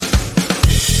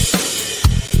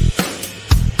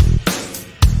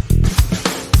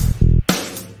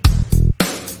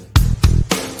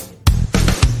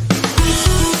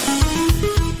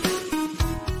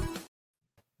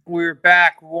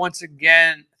back once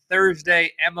again.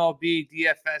 Thursday MLB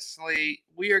DFS slate.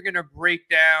 We are going to break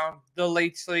down the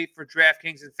late slate for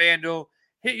DraftKings and FanDuel.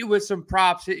 Hit you with some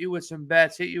props, hit you with some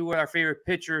bets, hit you with our favorite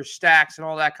pitchers, stacks, and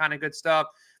all that kind of good stuff.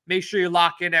 Make sure you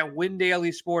lock in at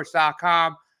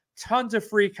windailysports.com. Tons of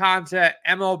free content,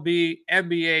 MLB,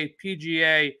 NBA,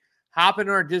 PGA. Hop in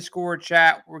our Discord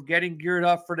chat. We're getting geared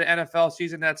up for the NFL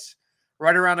season that's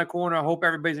right around the corner. I hope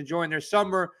everybody's enjoying their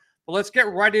summer. But let's get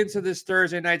right into this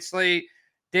Thursday night slate.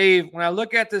 Dave, when I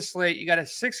look at this slate, you got a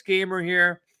 6-gamer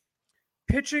here.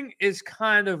 Pitching is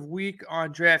kind of weak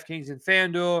on DraftKings and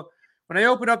FanDuel. When I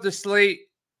open up the slate,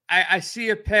 I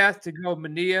see a path to go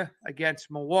Mania against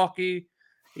Milwaukee.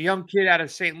 A young kid out of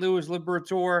St. Louis,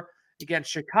 Liberator, against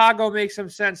Chicago makes some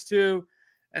sense too.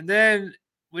 And then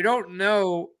we don't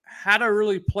know how to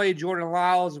really play Jordan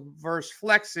Lyles versus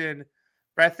Flexen,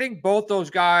 but I think both those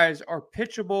guys are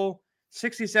pitchable.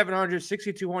 6,700,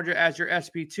 6,200 as your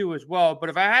SP2 as well. But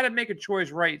if I had to make a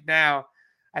choice right now,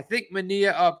 I think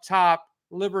Mania up top,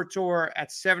 Liberator at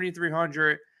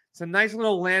 7,300. It's a nice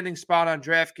little landing spot on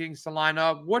DraftKings to line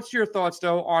up. What's your thoughts,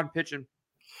 though, on pitching?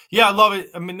 Yeah, I love it.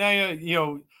 Mania,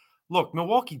 look,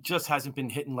 Milwaukee just hasn't been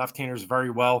hitting left-handers very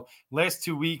well. Last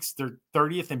 2 weeks, they're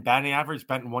 30th in batting average,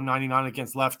 batting 199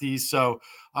 against lefties. So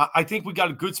I think we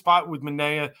got a good spot with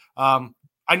Mania.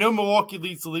 I know Milwaukee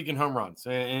leads the league in home runs,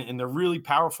 and they're really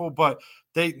powerful, but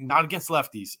they not against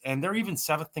lefties. And they're even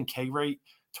 7th in K rate,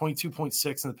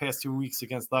 22.6 in the past 2 weeks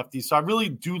against lefties. So I really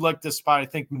do like this spot. I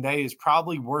think Mania is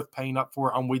probably worth paying up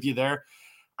for. I'm with you there.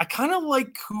 I kind of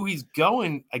like who he's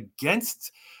going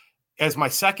against as my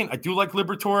second. I do like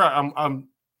Liberator.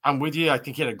 I'm with you. I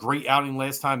think he had a great outing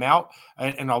last time out,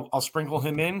 and I'll sprinkle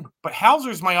him in. But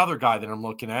Hauser's my other guy that I'm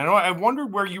looking at. I wonder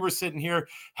where you were sitting here.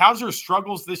 Hauser's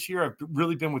struggles this year have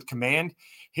really been with command.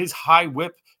 His high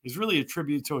whip is really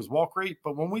attributed to his walk rate.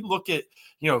 But when we look at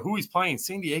who he's playing,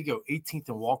 San Diego 18th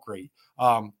in walk rate,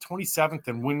 27th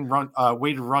in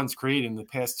weighted runs created in the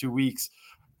past 2 weeks,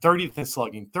 30th in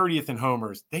slugging, 30th in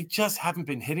homers. They just haven't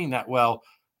been hitting that well.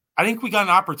 I think we got an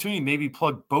opportunity to maybe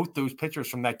plug both those pitchers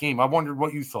from that game. I wondered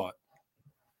what you thought.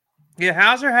 Yeah,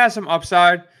 Hauser has some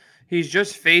upside. He's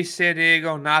just faced San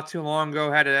Diego not too long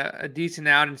ago, had a decent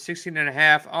outing,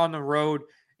 16.5 on the road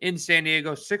in San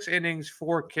Diego, 6 innings,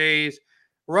 4 Ks,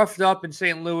 roughed up in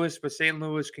St. Louis, but St.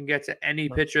 Louis can get to any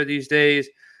pitcher these days.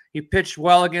 He pitched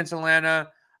well against Atlanta,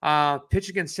 pitched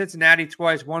against Cincinnati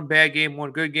twice, 1 bad game,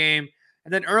 1 good game.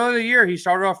 And then early in the year, he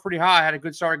started off pretty high, had a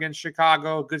good start against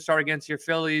Chicago, good start against your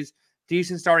Phillies,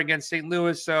 decent start against St.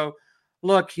 Louis. So,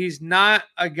 look, he's not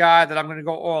a guy that I'm going to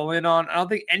go all in on. I don't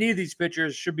think any of these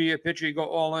pitchers should be a pitcher you go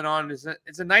all in on.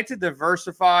 It's a night to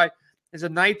diversify. It's a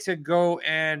night to go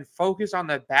and focus on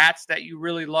the bats that you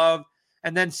really love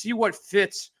and then see what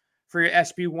fits for your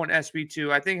SP1,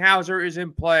 SP2. I think Hauser is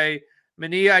in play.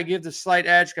 Mania, I give the slight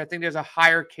edge. I think there's a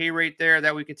higher K rate there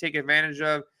that we could take advantage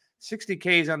of. 60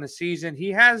 Ks on the season.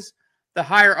 He has the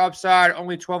higher upside,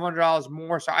 only $1,200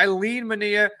 more. So I lean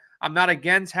Mania. I'm not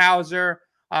against Hauser.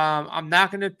 I'm not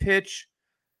going to pitch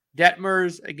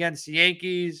Detmers against the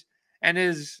Yankees. And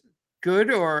as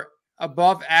good or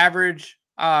above average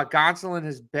Gonsolin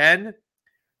has been,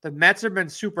 the Mets have been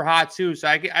super hot too. So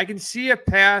I can see a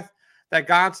path that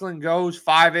Gonsolin goes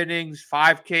 5 innings,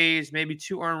 5 Ks, maybe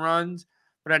 2 earned runs.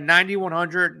 But at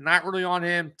 9,100, not really on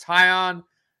him. Taillon.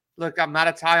 Look, I'm not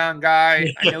a Taillon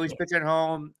guy. I know he's pitching at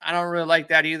home. I don't really like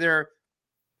that either.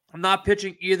 I'm not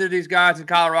pitching either of these guys in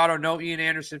Colorado. No Ian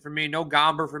Anderson for me. No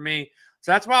Gomber for me.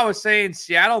 So that's why I was saying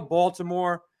Seattle,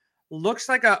 Baltimore looks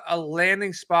like a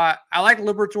landing spot. I like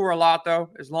Liberator a lot, though,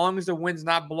 as long as the wind's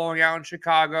not blowing out in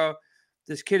Chicago.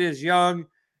 This kid is young.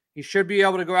 He should be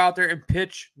able to go out there and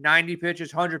pitch 90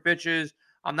 pitches, 100 pitches.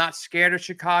 I'm not scared of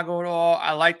Chicago at all.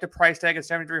 I like the price tag at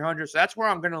 7,300. So that's where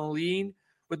I'm going to lean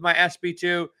with my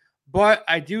SP2. But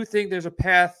I do think there's a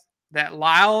path that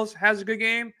Lyles has a good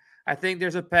game. I think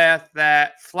there's a path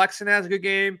that Flexen has a good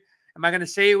game. Am I going to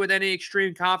say it with any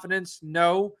extreme confidence?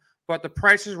 No. But the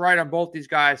price is right on both these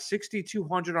guys.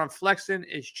 6,200 on Flexen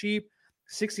is cheap.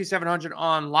 6,700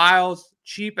 on Lyles,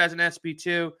 cheap as an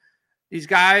SP2. These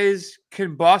guys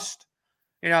can bust.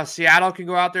 Seattle can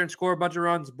go out there and score a bunch of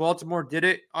runs. Baltimore did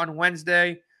it on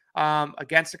Wednesday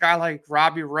against a guy like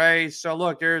Robbie Ray. So,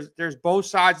 look, there's both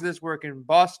sides of this where it can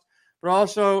bust. But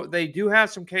also, they do have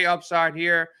some K upside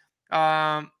here.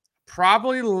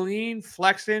 Probably lean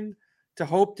Flexen to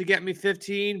hope to get me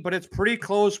 15, but it's pretty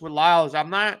close with Lyles. I'm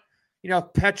not,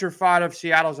 petrified of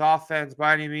Seattle's offense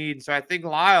by any means. So I think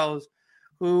Lyles,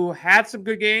 who had some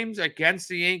good games against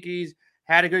the Yankees,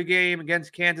 had a good game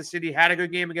against Kansas City, had a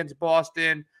good game against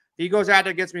Boston. He goes out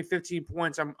there and gets me 15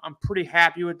 points. I'm pretty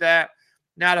happy with that.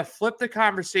 Now to flip the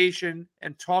conversation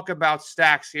and talk about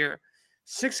stacks here.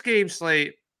 6-game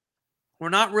slate. We're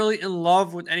not really in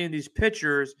love with any of these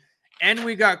pitchers, and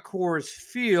we got Coors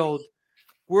Field.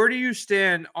 Where do you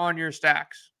stand on your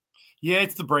stacks? Yeah,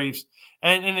 it's the Braves.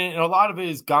 And a lot of it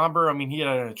is Gomber. I mean, he had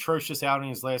an atrocious outing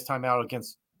his last time out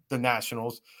against the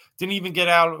Nationals. Didn't even get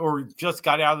out or just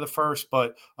got out of the first,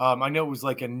 but I know it was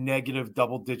like a negative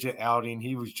double-digit outing.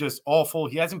 He was just awful.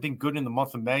 He hasn't been good in the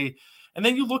month of May. And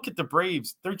then you look at the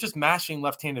Braves, they're just mashing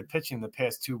left-handed pitching the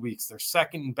past 2 weeks. They're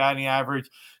second in batting average.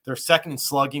 They're second in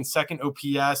slugging, second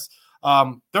OPS.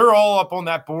 They're all up on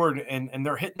that board, and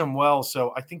they're hitting them well.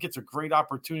 So I think it's a great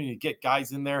opportunity to get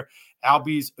guys in there.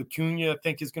 Albies, Acuna, I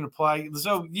think, is going to play.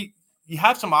 So you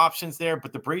have some options there,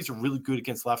 but the Braves are really good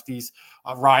against lefties.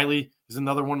 Riley is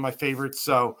another one of my favorites.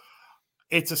 So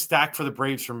it's a stack for the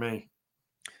Braves for me.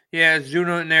 Yeah,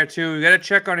 Zuna in there too. You got to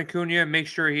check on Acuna and make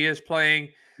sure he is playing.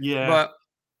 Yeah. But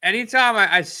anytime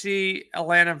I see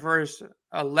Atlanta versus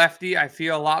a lefty, I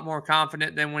feel a lot more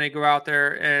confident than when they go out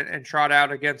there and trot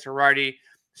out against a righty.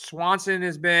 Swanson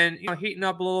has been heating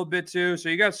up a little bit too. So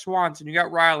you got Swanson, you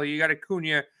got Riley, you got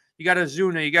Acuna, you got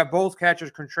Ozuna, you got both catchers,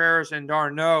 Contreras and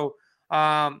d'Arnaud.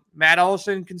 Matt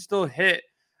Olson can still hit,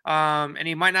 and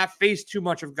he might not face too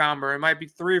much of Gomber. It might be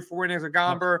 3 or 4 innings of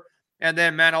Gomber, and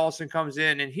then Matt Olson comes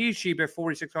in, and he's cheap at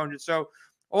 4,600. So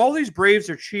all these Braves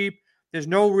are cheap. There's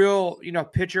no real,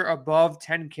 pitcher above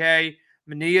 10K.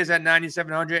 Mania's at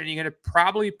 9,700, and you're going to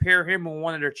probably pair him with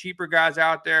one of their cheaper guys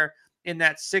out there in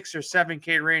that 6 or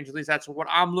 7K range. At least that's what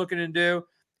I'm looking to do.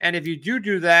 And if you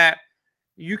do that,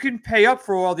 you can pay up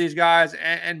for all these guys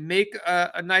and make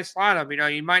a nice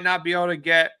lineup. You might not be able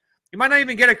to you might not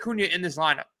even get Acuna in this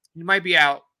lineup. He might be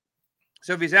out.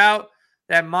 So if he's out,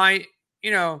 that might,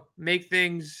 make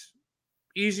things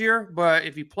easier. But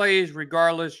if he plays,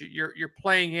 regardless, you're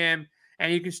playing him,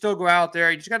 and you can still go out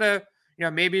there. You just got to,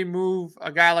 maybe move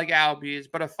a guy like Albies.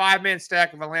 But a 5-man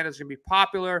stack of Atlanta is going to be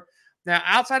popular. Now,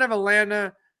 outside of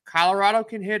Atlanta, Colorado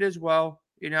can hit as well.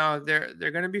 They're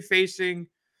going to be facing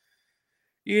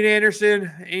Ian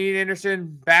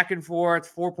Anderson, back and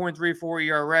forth, 4.34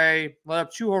 ERA. Let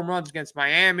up 2 home runs against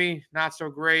Miami. Not so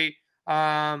great.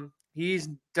 He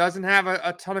doesn't have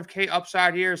a ton of K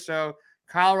upside here, so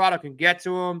Colorado can get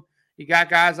to him. You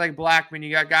got guys like Blackman. You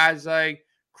got guys like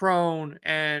Crone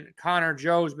and Connor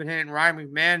Joe's been hitting. Ryan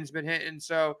McMahon's been hitting.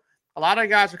 So a lot of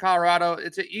guys for Colorado.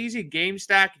 It's an easy game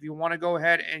stack if you want to go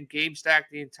ahead and game stack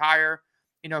the entire,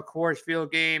 Coors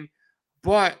Field game.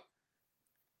 But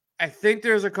I think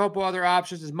there's a couple other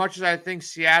options. As much as I think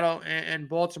Seattle and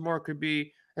Baltimore could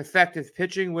be effective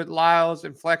pitching with Lyles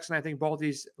and Flexen, I think both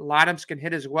these lineups can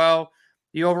hit as well.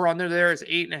 The over-under there is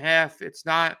 8.5. It's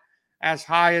not as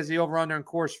high as the over-under in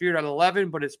Coors Field at 11,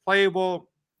 but it's playable.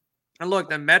 And look,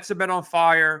 the Mets have been on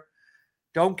fire.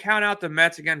 Don't count out the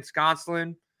Mets against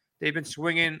Gonsolin. They've been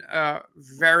swinging a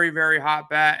very, very hot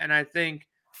bat. And I think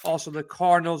also the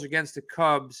Cardinals against the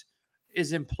Cubs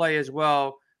is in play as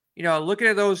well. Looking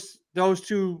at those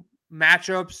 2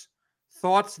 matchups,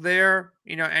 thoughts there?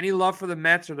 Any love for the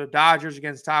Mets or the Dodgers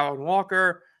against Taijuan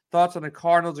Walker? Thoughts on the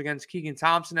Cardinals against Keegan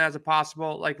Thompson as a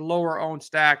possible lower owned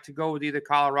stack to go with either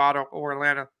Colorado or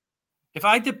Atlanta? If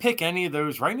I had to pick any of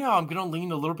those right now, I'm going to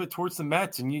lean a little bit towards the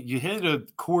Mets. And you hit a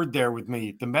chord there with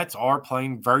me. The Mets are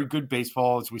playing very good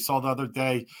baseball, as we saw the other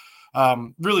day.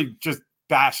 Really just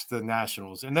bashed the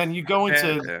Nationals. And then you go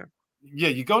into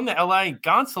you go into LA.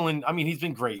 Gonsolin, I mean, he's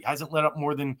been great. Hasn't let up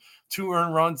more than 2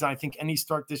 earned runs, I think, any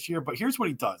start this year. But here's what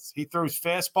he does. He throws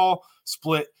fastball,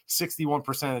 split 61%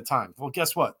 of the time. Well,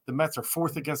 guess what? The Mets are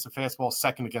 4th against the fastball,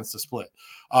 2nd against the split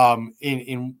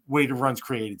in weighted runs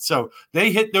created. So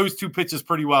they hit those 2 pitches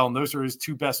pretty well, and those are his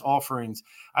 2 best offerings.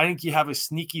 I think you have a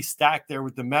sneaky stack there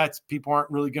with the Mets. People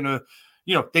aren't really going to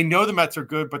they know the Mets are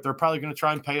good, but they're probably going to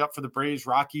try and pay up for the Braves,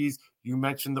 Rockies. You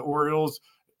mentioned the Orioles.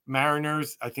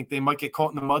 Mariners, I think they might get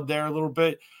caught in the mud there a little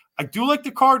bit. I do like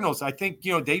the Cardinals. I think,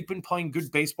 they've been playing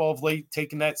good baseball of late,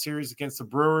 taking that series against the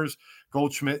Brewers.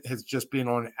 Goldschmidt has just been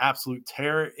on an absolute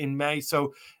tear in May.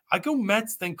 So I go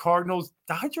Mets, then Cardinals.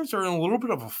 Dodgers are in a little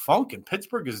bit of a funk, and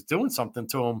Pittsburgh is doing something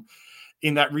to them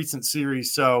in that recent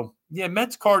series. So, yeah,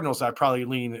 Mets, Cardinals, I probably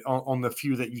lean on the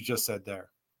few that you just said there.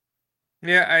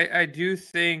 Yeah, I do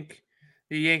think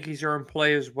the Yankees are in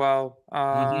play as well.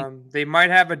 They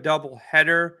might have a double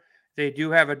header. They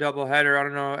do have a double header. I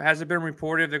don't know. Has it been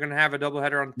reported they're going to have a double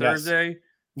header on Thursday?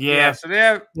 Yeah. So they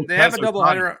have a double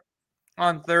header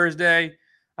on Thursday.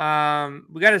 We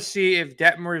got to see if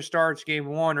Detmer starts game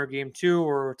 1 or game 2,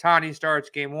 or Ohtani starts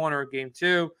game 1 or game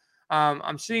 2.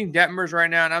 I'm seeing Detmers right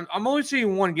now, and I'm only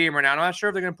seeing one game right now. I'm not sure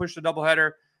if they're going to push the doubleheader.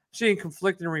 I'm seeing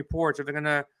conflicting reports if they're going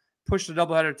to push the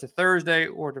doubleheader to Thursday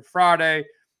or to Friday.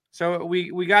 So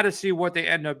we got to see what they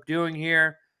end up doing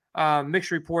here.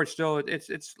 Mixed reports still.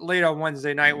 It's late on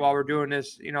Wednesday night while we're doing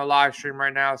this, live stream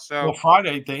right now. So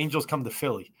Friday the Angels come to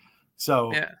Philly,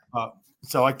 so yeah.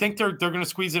 So I think they're going to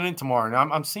squeeze it in tomorrow.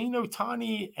 And I'm seeing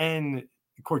Ohtani and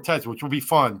Cortez, which will be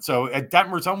fun. So at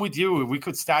Detmers, I'm with you. We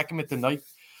could stack them at the night.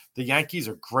 The Yankees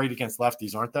are great against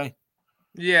lefties, aren't they?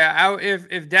 Yeah,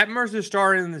 if Detmers is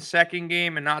starting in the second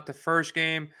game and not the first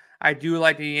game, I do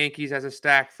like the Yankees as a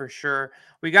stack for sure.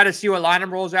 We got to see what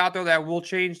lineup rolls out though. That will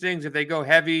change things. If they go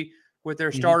heavy with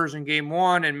their starters in game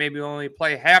one and maybe only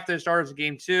play half their starters in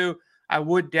game two, I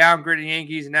would downgrade the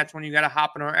Yankees, and that's when you got to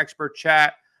hop in our expert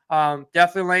chat.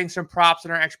 Definitely laying some props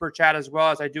in our expert chat as well,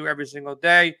 as I do every single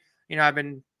day. I've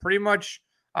been pretty much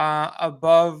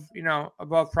above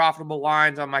profitable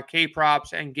lines on my K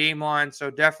props and game lines. So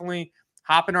definitely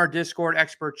hop in our Discord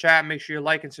expert chat. Make sure you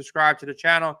like and subscribe to the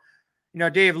channel.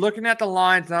 Dave, looking at the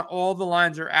lines, not all the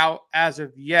lines are out as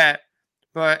of yet,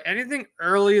 but anything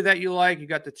early that you like, you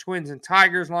got the Twins and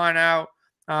Tigers line out.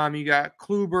 You got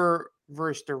Kluber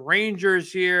versus the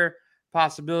Rangers here.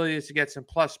 Possibility is to get some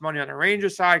plus money on the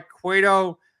Rangers side.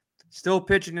 Cueto still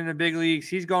pitching in the big leagues.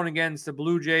 He's going against the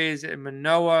Blue Jays and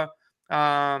Manoah.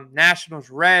 Nationals,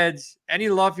 Reds. Any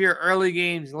love here? Early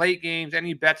games, late games,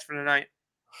 any bets for the night?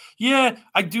 Yeah,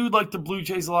 I do like the Blue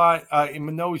Jays a lot. And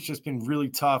Manoah's just been really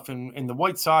tough. And the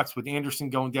White Sox, with Anderson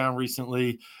going down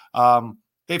recently,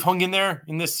 they've hung in there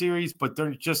in this series, but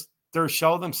they're a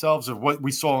shell of themselves of what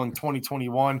we saw in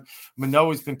 2021.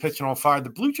 Manoah's been pitching on fire. The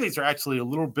Blue Jays are actually a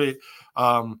little bit,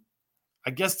 I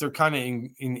guess they're kind of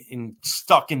in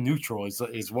stuck in neutral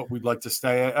is what we'd like to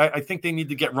say. I think they need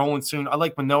to get rolling soon. I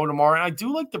like Manoah tomorrow. And I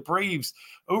do like the Braves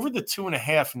over the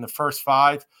 2.5 in the first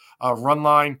 5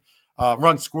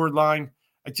 run scored line.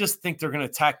 I just think they're going to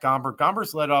attack Gomber.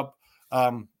 Gomber's let up.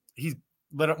 He's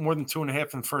let up more than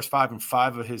 2.5 in the first 5 in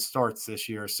 5 of his starts this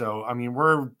year. So, I mean,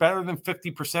 we're better than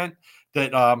 50%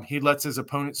 that he lets his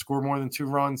opponent score more than 2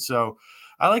 runs. So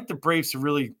I like the Braves to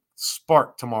really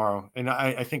spark tomorrow. And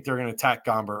I think they're going to attack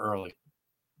Gomber early.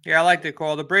 Yeah, I like the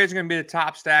call. The Braves are going to be the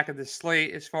top stack of the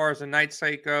slate as far as the night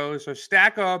slate goes. So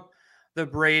stack up the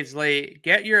Braves late.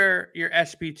 Get your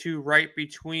SP2 right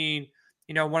between,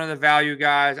 one of the value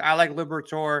guys. I like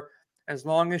Liberatore. As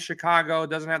long as Chicago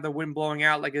doesn't have the wind blowing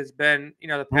out like it's been,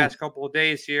 the past couple of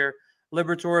days here,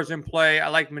 Liberatore is in play. I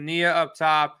like Mania up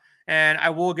top, and I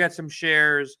will get some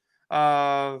shares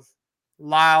of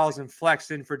Lyles and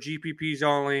Flexen for GPPs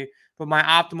only. But my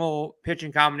optimal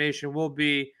pitching combination will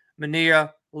be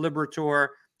Mania, Liberatore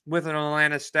with an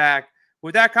Atlanta stack.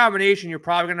 With that combination, you're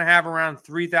probably going to have around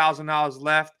 $3,000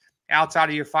 left outside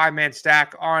of your 5-man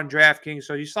stack on DraftKings.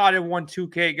 So you slide in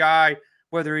 2K guy,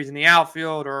 whether he's in the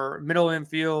outfield or middle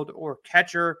infield or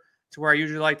catcher, to where I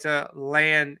usually like to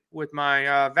land with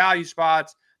my value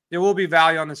spots. There will be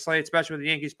value on the slate, especially with the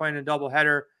Yankees playing a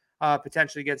doubleheader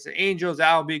potentially against the Angels.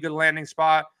 That will be a good landing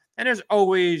spot. And there's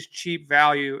always cheap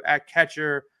value at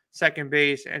catcher, second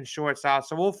base, and shortstop.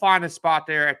 So we'll find a spot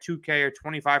there at 2K or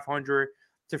 2,500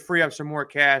 to free up some more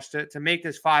cash to make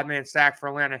this 5-man stack for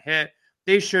Atlanta hit.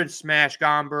 They should smash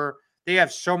Gomber. They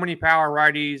have so many power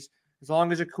righties. As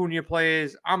long as Acuna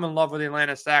plays, I'm in love with the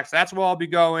Atlanta stacks. That's where I'll be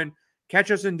going. Catch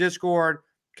us in Discord.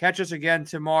 Catch us again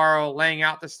tomorrow, laying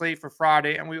out the slate for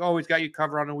Friday. And we always got you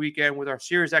covered on the weekend with our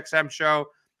Sirius XM show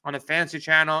on the Fantasy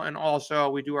Channel. And also,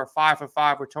 we do our 5 for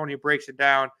 5 where Tony breaks it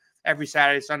down every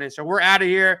Saturday, Sunday. So we're out of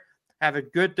here. Have a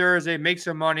good Thursday. Make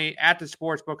some money at the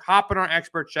Sportsbook. Hop in our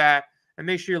expert chat and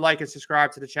make sure you like and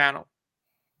subscribe to the channel.